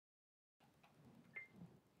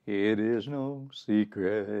It is no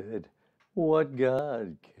secret what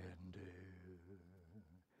God can do.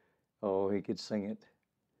 Oh, he could sing it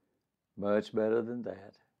much better than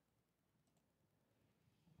that.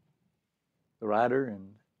 The writer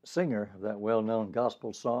and singer of that well-known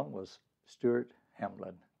gospel song was Stuart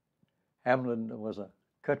Hamblen. Hamblen was a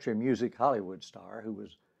country music Hollywood star who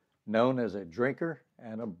was known as a drinker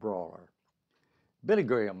and a brawler. Billy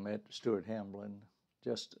Graham met Stuart Hamblen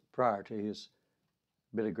just prior to his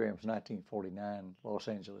Billy Graham's 1949 Los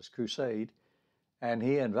Angeles Crusade, and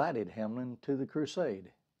he invited Hamblen to the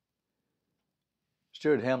crusade.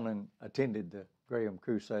 Stuart Hamblen attended the Graham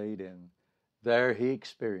Crusade, and there he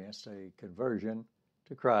experienced a conversion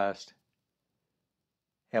to Christ.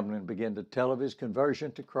 Hamblen began to tell of his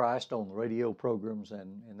conversion to Christ on the radio programs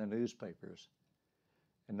and in the newspapers.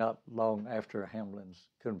 And not long after Hamblen's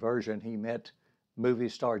conversion, he met movie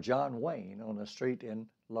star John Wayne on a street in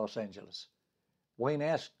Los Angeles. Wayne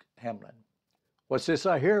asked Hamblen, "What's this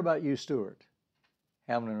I hear about you, Stuart?"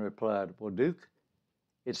 Hamblen replied, "Well, Duke,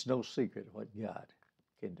 it's no secret what God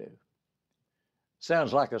can do."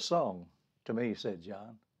 "Sounds like a song to me," said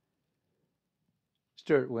John.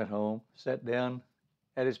 Stuart went home, sat down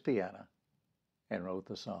at his piano, and wrote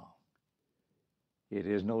the song. It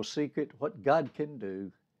is no secret what God can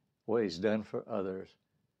do. What he's done for others,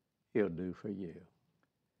 he'll do for you.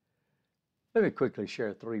 Let me quickly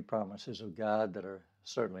share 3 promises of God that are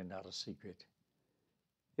certainly not a secret.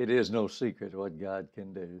 It is no secret what God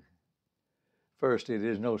can do. First, it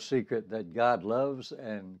is no secret that God loves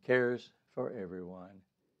and cares for everyone.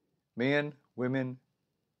 Men, women,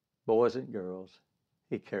 boys, and girls,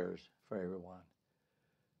 he cares for everyone.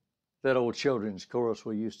 That old children's chorus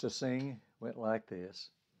we used to sing went like this: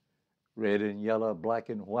 red and yellow, black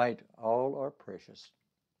and white, all are precious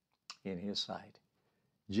in his sight.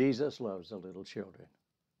 Jesus loves the little children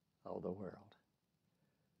of the world.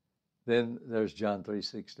 Then there's John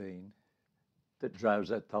 3:16 that drives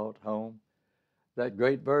that thought home. That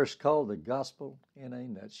great verse called the gospel in a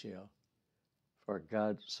nutshell. For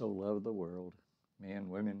God so loved the world, men,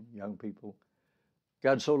 women, young people.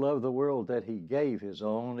 God so loved the world that he gave his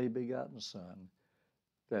only begotten Son,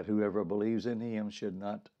 that whoever believes in him should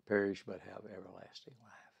not perish but have everlasting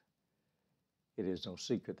life. It is no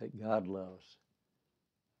secret that God loves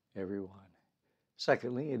everyone.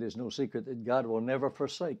 Secondly, it is no secret that God will never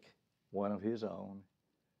forsake one of his own.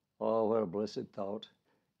 Oh, what a blessed thought.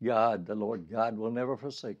 God, the Lord God, will never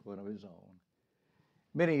forsake one of his own.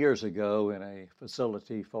 Many years ago, in a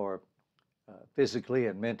facility for physically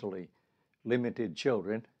and mentally limited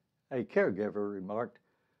children, a caregiver remarked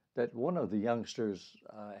that one of the youngsters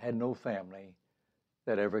had no family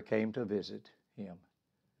that ever came to visit him.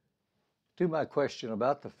 To my question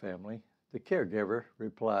about the family, the caregiver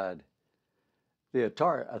replied, "The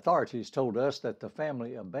authorities told us that the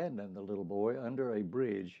family abandoned the little boy under a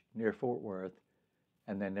bridge near Fort Worth,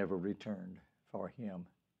 and they never returned for him."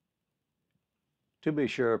 To be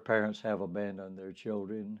sure, parents have abandoned their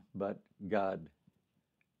children, but God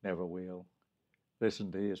never will.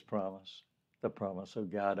 Listen to his promise, the promise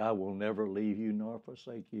of God: I will never leave you nor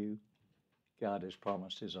forsake you. God has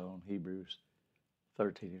promised his own, Hebrews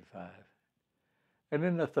 13:5. And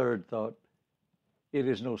then the third thought, it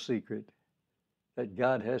is no secret that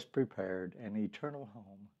God has prepared an eternal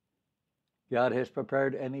home. God has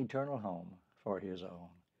prepared an eternal home for his own.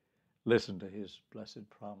 Listen to his blessed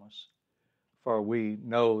promise. For we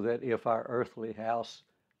know that if our earthly house,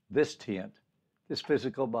 this tent, this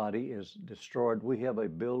physical body is destroyed, we have a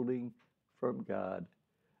building from God,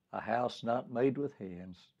 a house not made with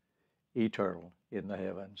hands, eternal in the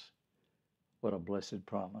heavens. What a blessed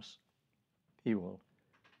promise. He will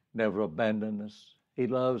never abandon us. He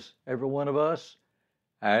loves every one of us,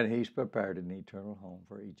 and he's prepared an eternal home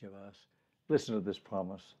for each of us. Listen to this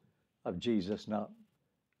promise of Jesus not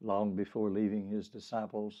long before leaving his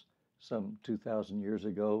disciples some 2,000 years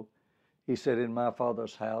ago. He said, "In my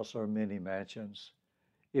Father's house are many mansions.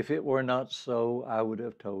 If it were not so, I would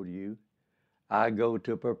have told you. I go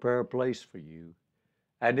to prepare a place for you.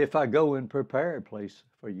 And if I go and prepare a place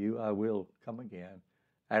for you, I will come again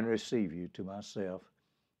and receive you to myself,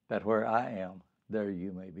 that where I am, there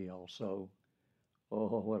you may be also."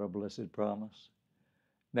 Oh, what a blessed promise.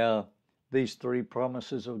 Now, these 3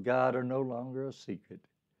 promises of God are no longer a secret.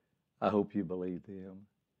 I hope you believe them.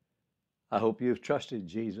 I hope you've trusted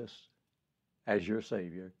Jesus as your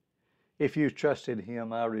Savior. If you've trusted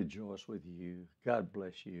him, I rejoice with you. God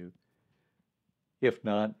bless you. If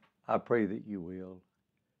not, I pray that you will.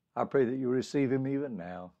 I pray that you receive him even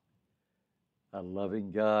now. A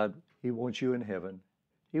loving God, he wants you in heaven.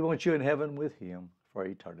 He wants you in heaven with him for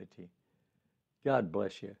eternity. God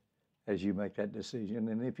bless you. as you make that decision.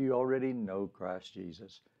 And if you already know Christ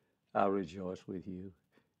Jesus, I'll rejoice with you.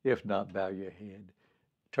 If not, bow your head.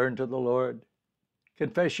 Turn to the Lord.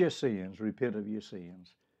 Confess your sins. Repent of your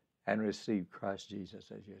sins. And receive Christ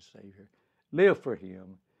Jesus as your Savior. Live for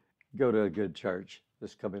Him. Go to a good church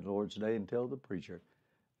this coming Lord's Day and tell the preacher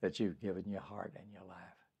that you've given your heart and your life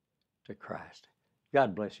to Christ.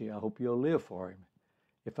 God bless you. I hope you'll live for Him.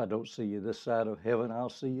 If I don't see you this side of heaven, I'll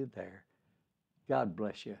see you there. God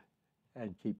bless you and keep